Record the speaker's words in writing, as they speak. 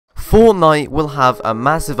Fortnite will have a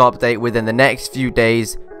massive update within the next few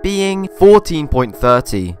days, being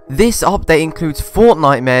 14.30. This update includes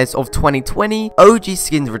Fortnitemares of 2020, OG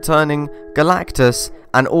skins returning, Galactus,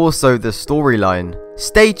 and also the storyline.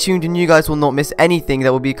 Stay tuned and you guys will not miss anything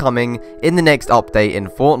that will be coming in the next update in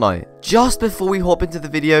Fortnite. Just before we hop into the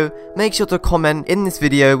video, make sure to comment in this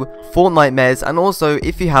video Fortnitemares, and also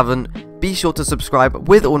if you haven't, be sure to subscribe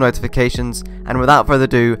with all notifications. And without further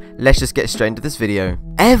ado, let's just get straight into this video.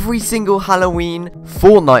 Every single Halloween,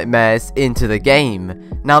 Fortnitemares into the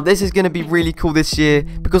game. Now this is going to be really cool this year,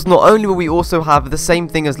 because not only will we also have the same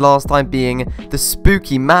thing as last time, being the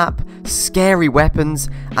spooky map, scary weapons,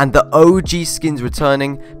 and the OG skins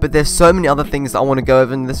returning, but there's so many other things that I want to go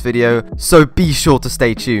over in this video, so be sure to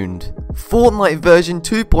stay tuned. Fortnite version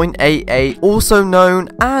 2.88, also known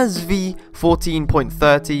as the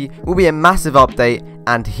 14.30, will be a massive update,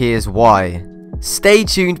 and here's why. Stay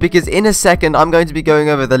tuned, because in a second I'm going to be going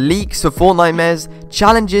over the leaks for Fortnitemares,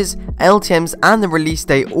 challenges, LTMs, and the release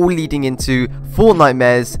date, all leading into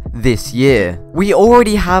Fortnitemares this year. We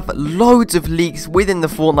already have loads of leaks within the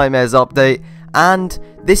Fortnitemares update, and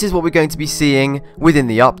this is what we're going to be seeing within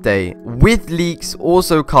the update. With leaks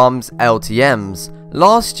also comes LTMs.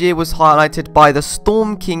 Last year was highlighted by the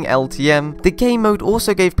Storm King LTM. The game mode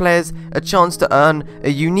also gave players a chance to earn a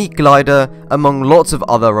unique glider among lots of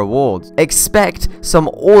other rewards. Expect some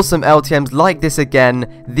awesome LTMs like this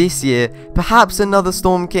again this year, perhaps another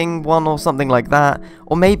Storm King one or something like that,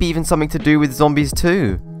 or maybe even something to do with zombies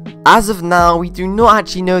too. As of now, we do not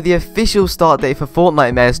actually know the official start date for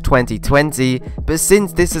Fortnitemares 2020, but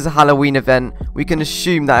since this is a Halloween event, we can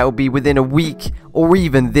assume that it will be within a week or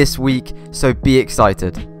even this week, so be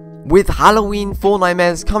excited. With Halloween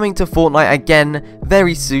Fortnitemares coming to Fortnite again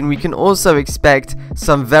very soon, we can also expect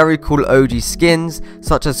some very cool OG skins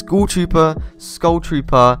such as School Trooper, Skull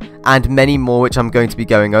Trooper, and many more, which I'm going to be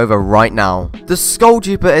going over right now. The Skull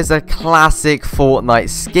Trooper is a classic Fortnite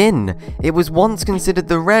skin. It was once considered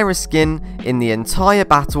the rarest skin in the entire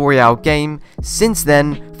Battle Royale game. Since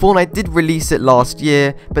then, Fortnite did release it last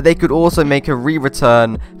year, but they could also make a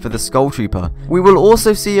re-return for the Skull Trooper. We will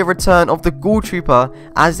also see a return of the Ghoul Trooper,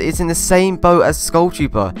 as it's in the same boat as Skull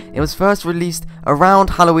Trooper. It was first released around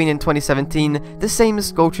Halloween in 2017, the same as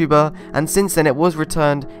Skull Trooper, and since then it was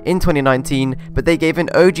returned in 2019, but they gave an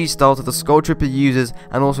OG style to the Skull Trooper users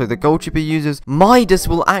and also the Ghoul Trooper users. Midas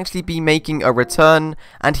will actually be making a return,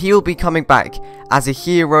 and he will be coming back as a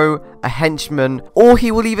hero, a henchman, or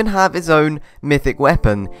he will even have his own mythic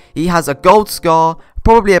weapon. He has a gold scar,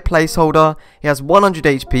 probably a placeholder. He has 100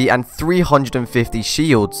 HP and 350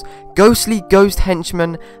 shields. Ghostly ghost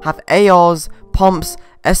henchmen have ARs, pumps,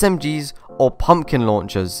 SMGs, or pumpkin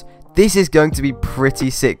launchers. This is going to be pretty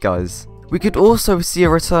sick, guys. We could also see a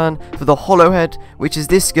return for the Hollow Head, which is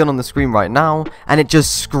this skin on the screen right now, and it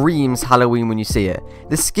just screams Halloween when you see it.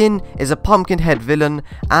 The skin is a pumpkin head villain,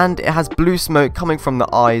 and it has blue smoke coming from the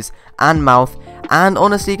eyes and mouth, and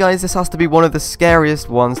honestly guys, this has to be one of the scariest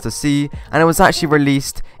ones to see, and it was actually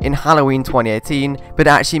released in Halloween 2018, but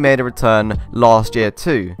actually made a return last year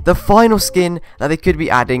too. The final skin that they could be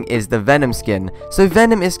adding is the Venom skin. So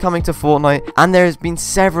Venom is coming to Fortnite, and there has been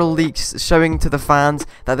several leaks showing to the fans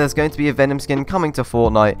that there's going to be a Venom skin coming to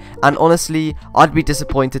Fortnite, and honestly, I'd be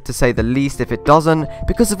disappointed to say the least if it doesn't,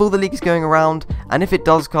 because of all the leaks going around, and if it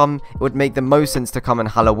does come, it would make the most sense to come in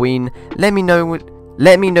Halloween. Let me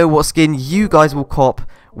know what skin you guys will cop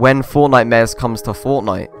when Fortnitemares comes to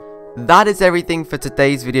Fortnite. That is everything for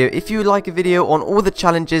today's video. If you would like a video on all the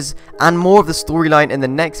challenges and more of the storyline in the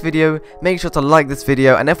next video, make sure to like this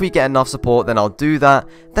video, and if we get enough support, then I'll do that.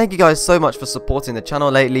 Thank you guys so much for supporting the channel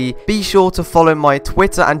lately. Be sure to follow my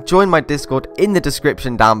Twitter and join my Discord in the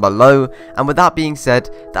description down below. And with that being said,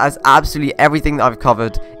 that is absolutely everything that I've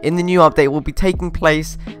covered in the new update. Will be taking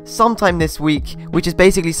place sometime this week, which is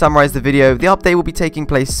basically summarized the video. The update will be taking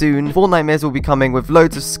place soon. Fortnitemares will be coming with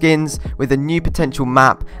loads of skins, with a new potential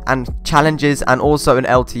map and challenges, and also an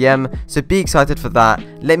LTM, so be excited for that.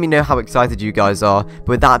 Let me know how excited you guys are. But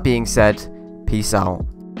with that being said, peace out.